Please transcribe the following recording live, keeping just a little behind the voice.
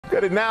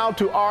Good. Now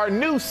to our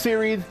new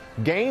series,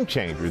 Game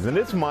Changers. And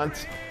this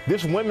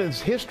Women's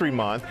History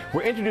Month,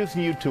 we're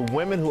introducing you to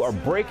women who are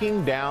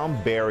breaking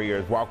down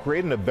barriers while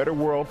creating a better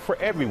world for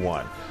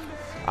everyone.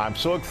 I'm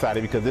so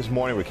excited because this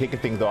morning we're kicking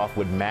things off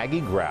with Maggie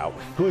Grout,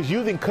 who is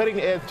using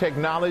cutting-edge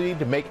technology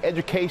to make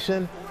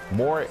education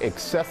more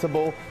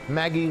accessible.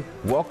 Maggie,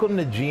 welcome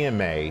to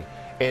GMA.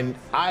 And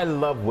I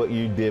love what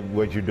you're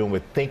doing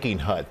with Thinking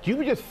Huts. You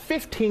were just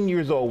 15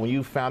 years old when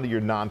you founded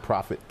your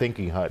nonprofit,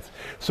 Thinking Huts.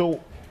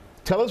 So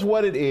tell us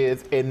what it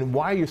is and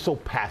why you're so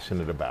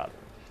passionate about it.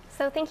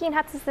 So Thinking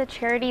Huts is the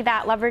charity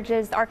that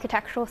leverages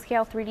architectural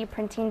scale 3D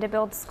printing to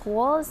build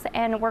schools,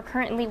 and we're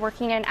currently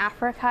working in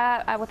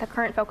Africa with a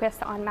current focus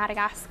on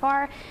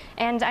Madagascar.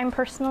 And I'm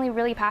personally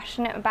really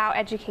passionate about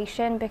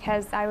education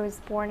because I was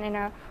born in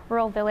a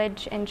rural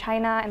village in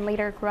China and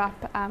later grew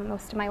up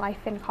most of my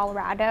life in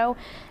Colorado.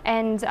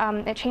 And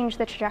it changed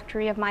the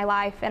trajectory of my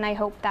life, and I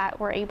hope that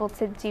we're able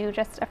to do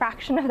just a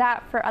fraction of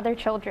that for other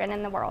children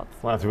in the world.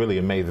 Well, it's really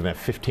amazing at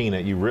 15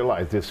 that you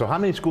realize this. So how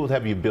many schools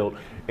have you built,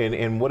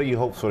 and what are your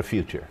hopes for the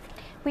future?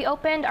 We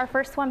opened our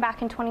first one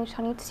back in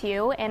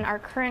 2022, and our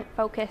current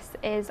focus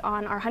is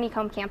on our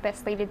Honeycomb campus,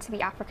 slated to be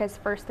Africa's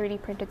first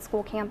 3D printed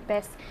school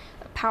campus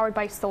powered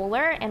by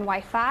solar and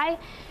Wi-Fi.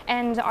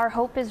 And our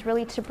hope is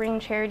really to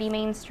bring charity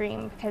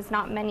mainstream because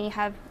not many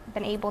have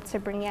been able to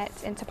bring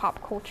it into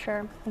pop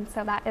culture. And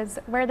so that is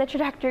where the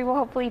trajectory will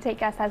hopefully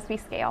take us as we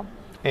scale.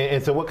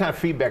 And so what kind of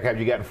feedback have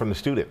you gotten from the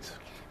students?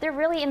 They're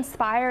really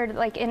inspired.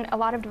 Like in a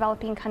lot of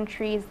developing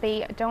countries,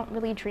 they don't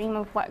really dream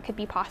of what could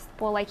be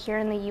possible. Like here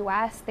in the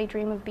US, they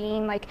dream of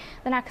being like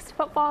the next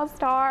football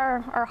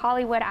star or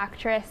Hollywood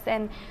actress.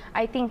 And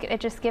I think it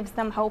just gives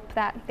them hope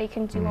that they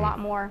can do a lot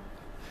more.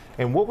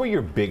 And what were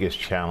your biggest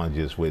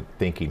challenges with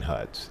Thinking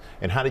Huts?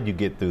 And how did you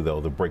get through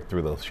those, to break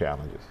through those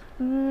challenges?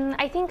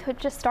 I think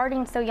just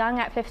starting so young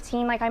at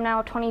 15, like I'm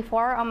now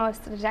 24,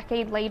 almost a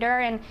decade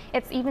later, and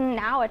it's even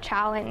now a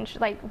challenge,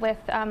 like with,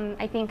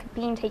 I think,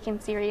 being taken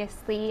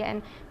seriously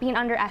and being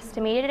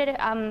underestimated.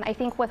 I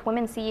think with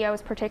women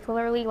CEOs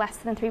particularly, less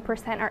than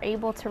 3% are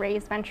able to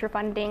raise venture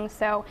funding,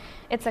 so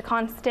it's a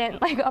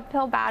constant like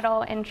uphill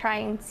battle in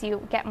trying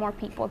to get more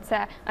people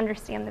to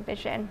understand the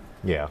vision.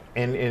 Yeah,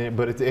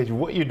 but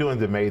what you're doing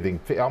is amazing,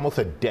 almost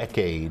a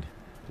decade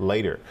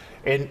later.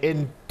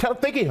 And tell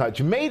Thinking Huts,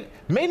 you made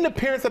an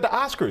appearance at the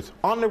Oscars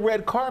on the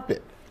red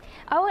carpet.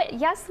 Oh,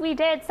 yes, we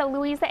did. So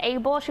Louisa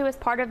Abel, she was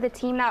part of the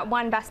team that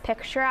won Best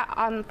Picture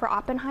for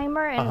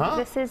Oppenheimer, and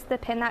this is the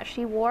pin that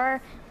she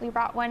wore. We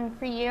brought one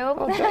for you.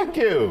 Oh, thank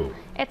you.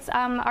 It's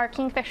our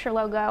Kingfisher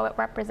logo. It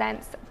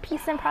represents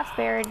peace and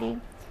prosperity.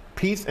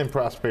 Peace and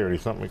prosperity,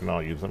 something we can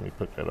all use. Let me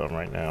put that on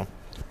right now.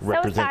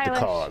 Represent the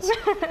cause.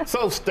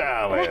 So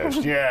stylish,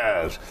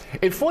 yes.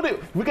 And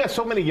we got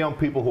so many young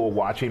people who are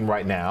watching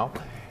right now.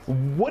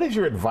 What is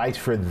your advice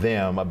for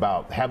them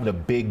about having a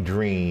big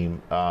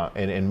dream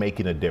and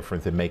making a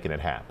difference and making it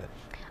happen?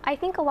 I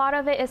think a lot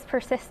of it is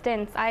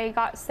persistence. I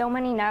got so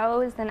many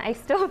no's, and I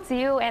still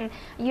do, and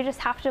you just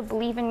have to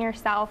believe in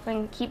yourself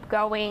and keep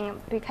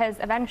going because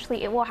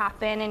eventually it will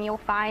happen and you'll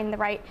find the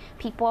right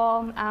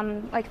people.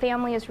 Like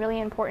family is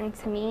really important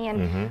to me,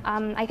 and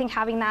I think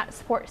having that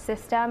support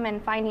system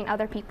and finding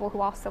other people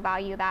who also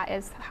value that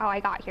is how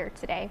I got here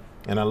today.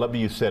 And I love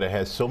you said it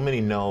has so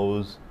many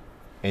no's,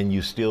 and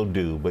you still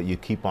do, but you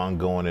keep on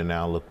going, and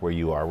now look where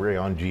you are. We're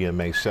on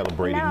GMA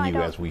celebrating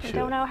you as we should. I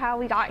don't know how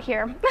we got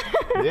here.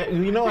 Yeah,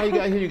 you know how you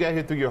got here? You got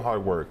here through your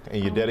hard work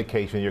and your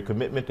dedication, your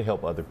commitment to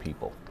help other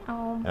people.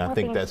 And I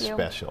think that's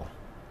special.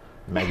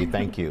 Maggie,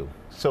 thank you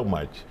so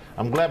much.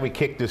 I'm glad we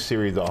kicked this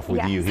series off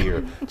with you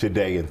here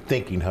today in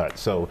Thinking Huts.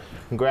 So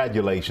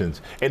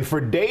congratulations. And for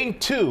day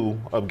 2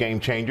 of Game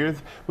Changers,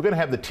 we're going to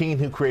have the teen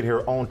who created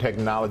her own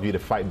technology to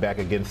fight back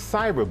against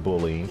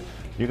cyberbullying.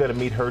 You're going to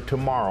meet her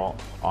tomorrow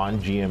on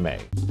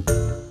GMA.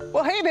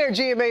 Well, hey there,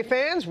 GMA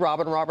fans.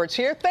 Robin Roberts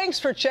here. Thanks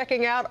for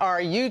checking out our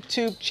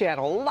YouTube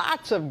channel.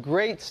 Lots of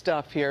great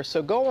stuff here.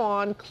 So go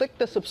on, click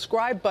the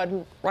subscribe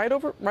button right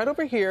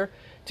over here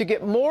to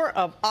get more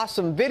of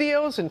awesome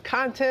videos and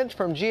content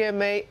from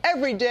GMA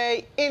every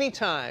day,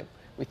 anytime.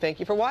 We thank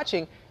you for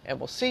watching, and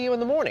we'll see you in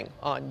the morning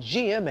on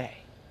GMA.